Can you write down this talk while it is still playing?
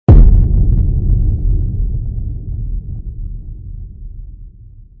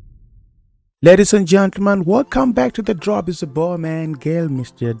Ladies and gentlemen, welcome back to The Drop. It's a boy, man, Gale,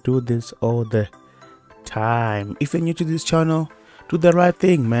 Mr. Do this all the time. If you're new to this channel, do the right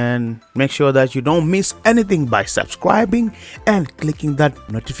thing, man. Make sure that you don't miss anything by subscribing and clicking that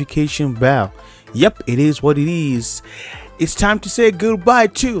notification bell. Yep, it is what it is. It's time to say goodbye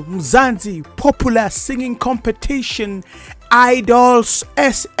to Mzansi popular singing competition Idols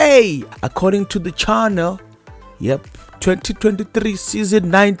SA. According to the channel, yep, 2023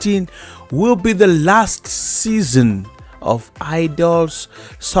 season 19 will be the last season of Idols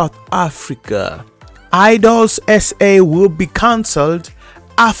South Africa. Idols SA will be cancelled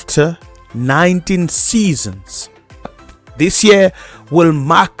after 19 seasons. This year will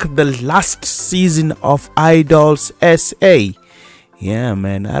mark the last season of Idols SA. Yeah,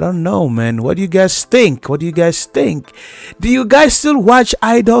 man, I don't know, man. What do you guys think? What do you guys think? Do you guys still watch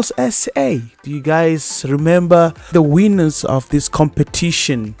Idols SA? Do you guys remember the winners of this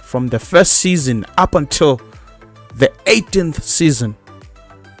competition from the first season up until the 18th season?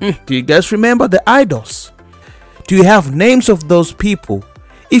 Do you guys remember the idols? Do you have names of those people?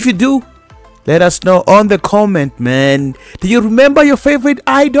 If you do, let us know on the comment, man. Do you remember your favorite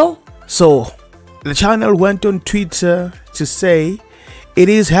idol? So the channel went on Twitter to say it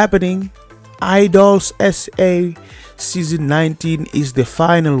is happening. Idols SA season 19 is the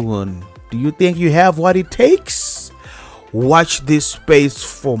final one. Do you think you have what it takes? Watch this space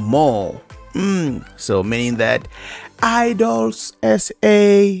for more. So meaning that Idols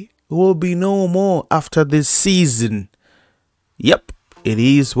SA will be no more after this season. Yep, it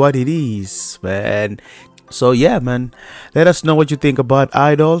is what it is, man. So yeah, man, let us know what you think about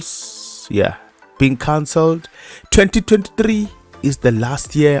Idols. Yeah, being cancelled. 2023 is the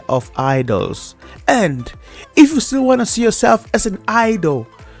last year of Idols, and if you still want to see yourself as an idol,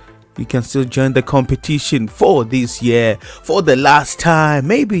 you can still join the competition for this year, for the last time.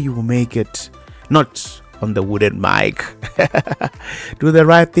 Maybe you will make it, not on the wooden mic. Do the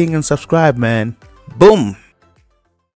right thing and subscribe, man. Boom.